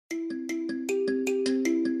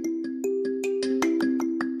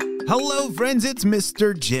Hello friends, it's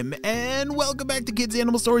Mr. Jim, and welcome back to Kids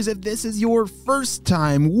Animal Stories. If this is your first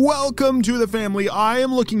time, welcome to the family. I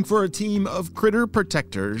am looking for a team of critter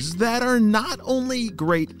protectors that are not only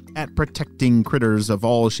great at protecting critters of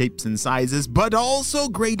all shapes and sizes, but also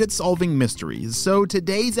great at solving mysteries. So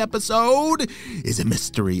today's episode is a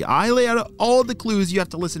mystery. I lay out all the clues. You have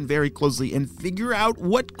to listen very closely and figure out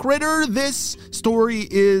what critter this story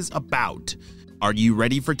is about. Are you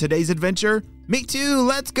ready for today's adventure? Me too,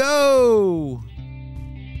 let's go!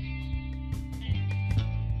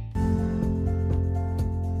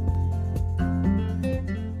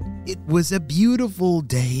 It was a beautiful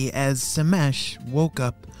day as Semesh woke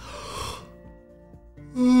up.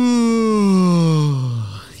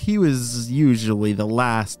 He was usually the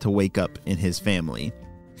last to wake up in his family.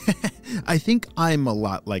 I think I'm a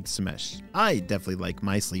lot like Semesh. I definitely like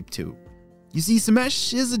my sleep too. You see,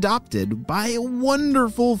 Semesh is adopted by a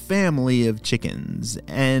wonderful family of chickens,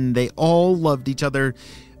 and they all loved each other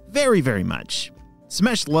very, very much.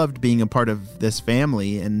 Semesh loved being a part of this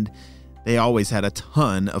family, and they always had a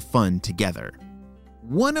ton of fun together.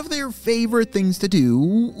 One of their favorite things to do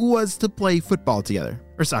was to play football together,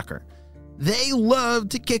 or soccer. They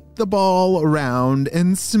loved to kick the ball around,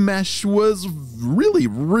 and Semesh was really,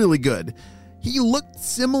 really good. He looked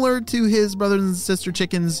similar to his brothers and sister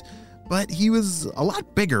chickens, but he was a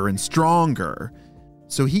lot bigger and stronger,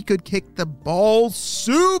 so he could kick the ball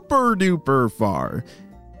super duper far.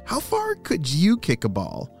 How far could you kick a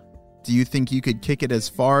ball? Do you think you could kick it as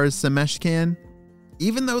far as Semesh can?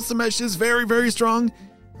 Even though Semesh is very, very strong,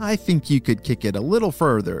 I think you could kick it a little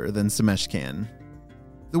further than Semesh can.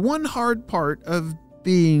 The one hard part of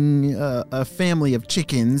being a family of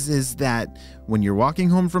chickens is that when you're walking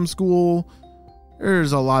home from school,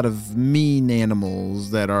 there's a lot of mean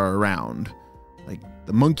animals that are around, like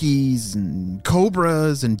the monkeys and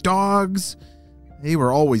cobras and dogs. They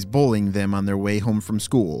were always bullying them on their way home from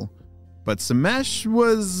school. But Semesh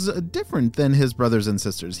was different than his brothers and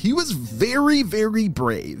sisters. He was very, very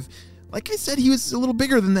brave. Like I said, he was a little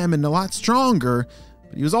bigger than them and a lot stronger,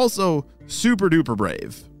 but he was also super duper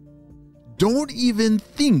brave. Don't even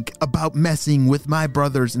think about messing with my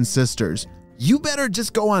brothers and sisters. You better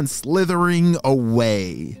just go on slithering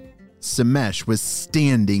away. Semesh was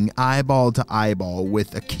standing eyeball to eyeball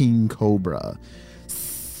with a king cobra.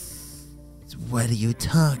 What are you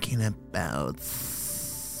talking about?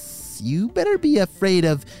 You better be afraid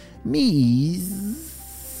of me.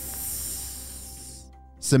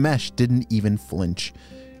 Semesh didn't even flinch,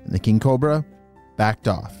 and the king cobra backed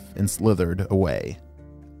off and slithered away.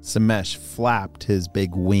 Semesh flapped his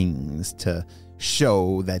big wings to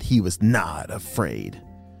show that he was not afraid.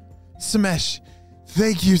 Semesh,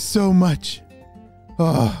 thank you so much.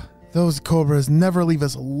 Oh, those cobras never leave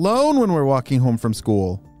us alone when we're walking home from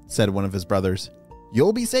school, said one of his brothers.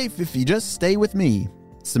 You'll be safe if you just stay with me,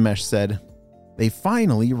 Semesh said. They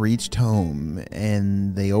finally reached home,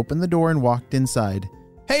 and they opened the door and walked inside.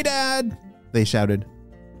 Hey, Dad, they shouted.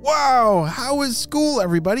 Wow, how was school,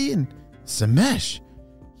 everybody? And Semesh,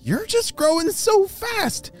 you're just growing so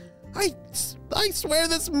fast. I swear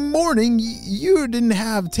this morning you didn't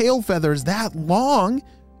have tail feathers that long.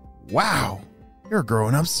 Wow, you're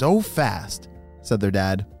growing up so fast, said their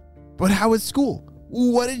dad. But how was school?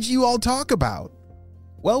 What did you all talk about?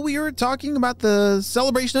 Well, we were talking about the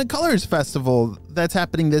Celebration of Colors festival that's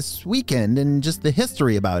happening this weekend and just the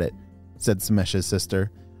history about it, said Semesh's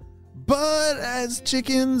sister. But as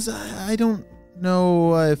chickens, I don't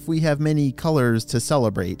know if we have many colors to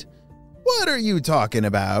celebrate. What are you talking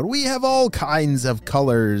about? We have all kinds of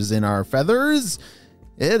colors in our feathers.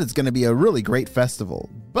 It is going to be a really great festival.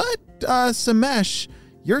 But, Semesh,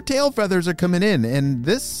 your tail feathers are coming in, and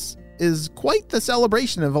this is quite the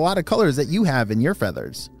celebration of a lot of colors that you have in your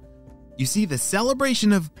feathers. You see, the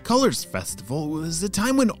Celebration of Colors Festival was a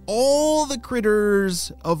time when all the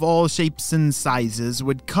critters of all shapes and sizes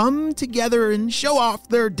would come together and show off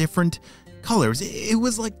their different colors. It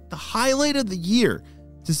was like the highlight of the year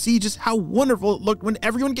to see just how wonderful it looked when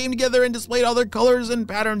everyone came together and displayed all their colors and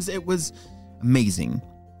patterns. It was amazing.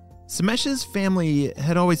 Semesh's family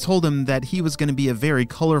had always told him that he was going to be a very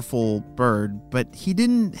colorful bird, but he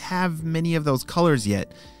didn't have many of those colors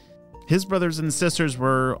yet. His brothers and sisters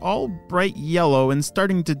were all bright yellow and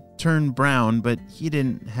starting to turn brown, but he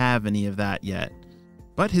didn't have any of that yet.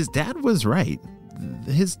 But his dad was right.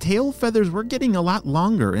 His tail feathers were getting a lot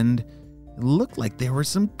longer, and it looked like there were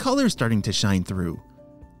some colors starting to shine through.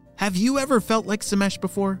 Have you ever felt like Semesh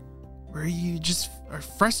before? Where you just are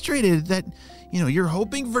frustrated that, you're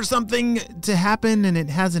hoping for something to happen and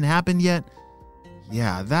it hasn't happened yet?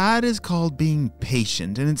 Yeah, that is called being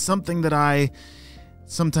patient, and it's something that I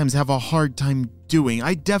sometimes have a hard time doing.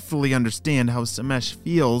 I definitely understand how Semesh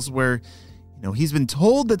feels where, he's been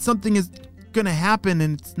told that something is going to happen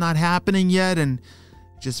and it's not happening yet, and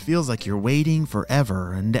it just feels like you're waiting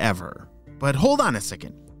forever and ever. But hold on a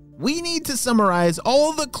second. We need to summarize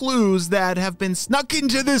all the clues that have been snuck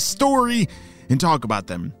into this story and talk about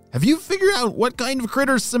them. Have you figured out what kind of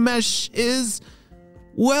critter Semesh is?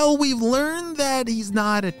 Well, we've learned that he's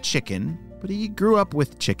not a chicken, but he grew up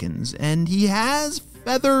with chickens, and he has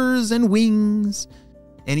feathers and wings,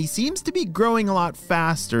 and he seems to be growing a lot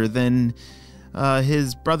faster than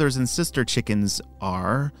his brothers and sister chickens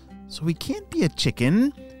are, so he can't be a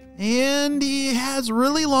chicken. And he has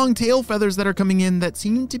really long tail feathers that are coming in that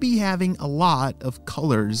seem to be having a lot of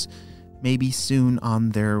colors, maybe soon on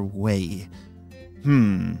their way.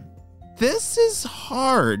 This is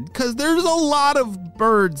hard because there's a lot of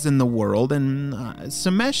birds in the world, and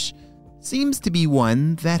Semesh seems to be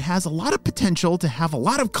one that has a lot of potential to have a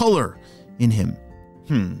lot of color in him.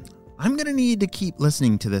 I'm going to need to keep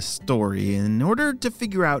listening to this story in order to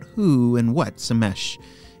figure out who and what Semesh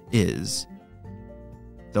is.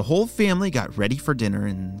 The whole family got ready for dinner,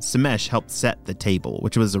 and Semesh helped set the table,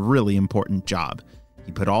 which was a really important job.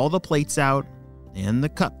 He put all the plates out, and the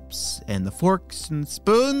cups, and the forks, and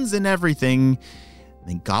spoons, and everything.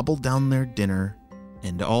 They gobbled down their dinner,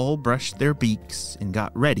 and all brushed their beaks and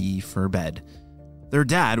got ready for bed. Their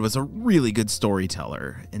dad was a really good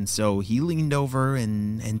storyteller, and so he leaned over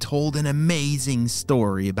and told an amazing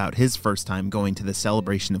story about his first time going to the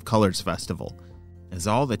Celebration of Colors Festival. As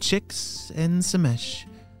all the chicks and Semesh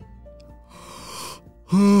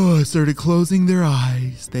started closing their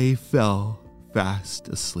eyes, they fell fast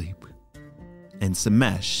asleep. And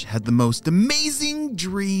Semesh had the most amazing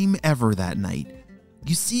dream ever that night.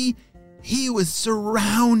 You see, he was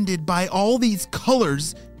surrounded by all these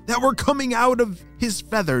colors that were coming out of his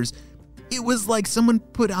feathers. It was like someone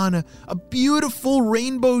put on a beautiful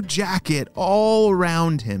rainbow jacket all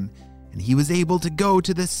around him. And he was able to go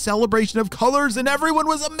to this celebration of colors, and everyone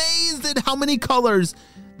was amazed at how many colors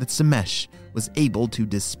that Semesh was able to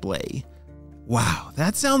display. Wow,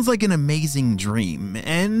 that sounds like an amazing dream,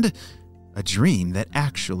 and a dream that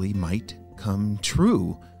actually might come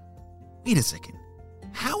true. Wait a second.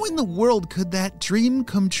 How in the world could that dream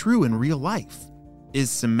come true in real life? Is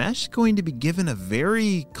Semesh going to be given a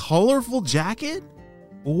very colorful jacket?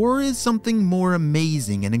 Or is something more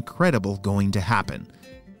amazing and incredible going to happen?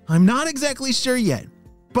 I'm not exactly sure yet,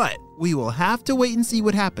 but we will have to wait and see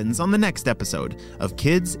what happens on the next episode of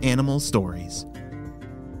Kids Animal Stories.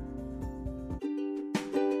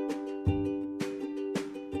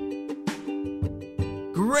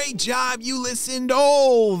 Great job, you listened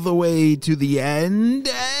all the way to the end.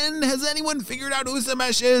 And has anyone figured out who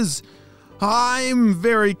Semesh is? I'm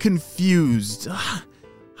very confused.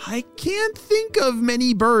 I can't think of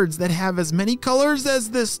many birds that have as many colors as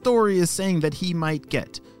this story is saying that he might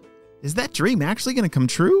get. Is that dream actually going to come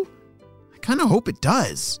true? I kind of hope it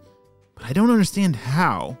does, but I don't understand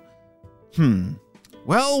how.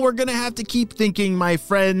 Well, we're going to have to keep thinking, my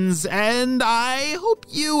friends, and I hope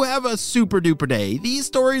you have a super duper day. These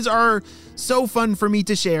stories are so fun for me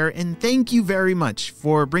to share, and thank you very much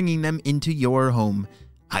for bringing them into your home.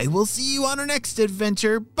 I will see you on our next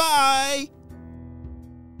adventure. Bye!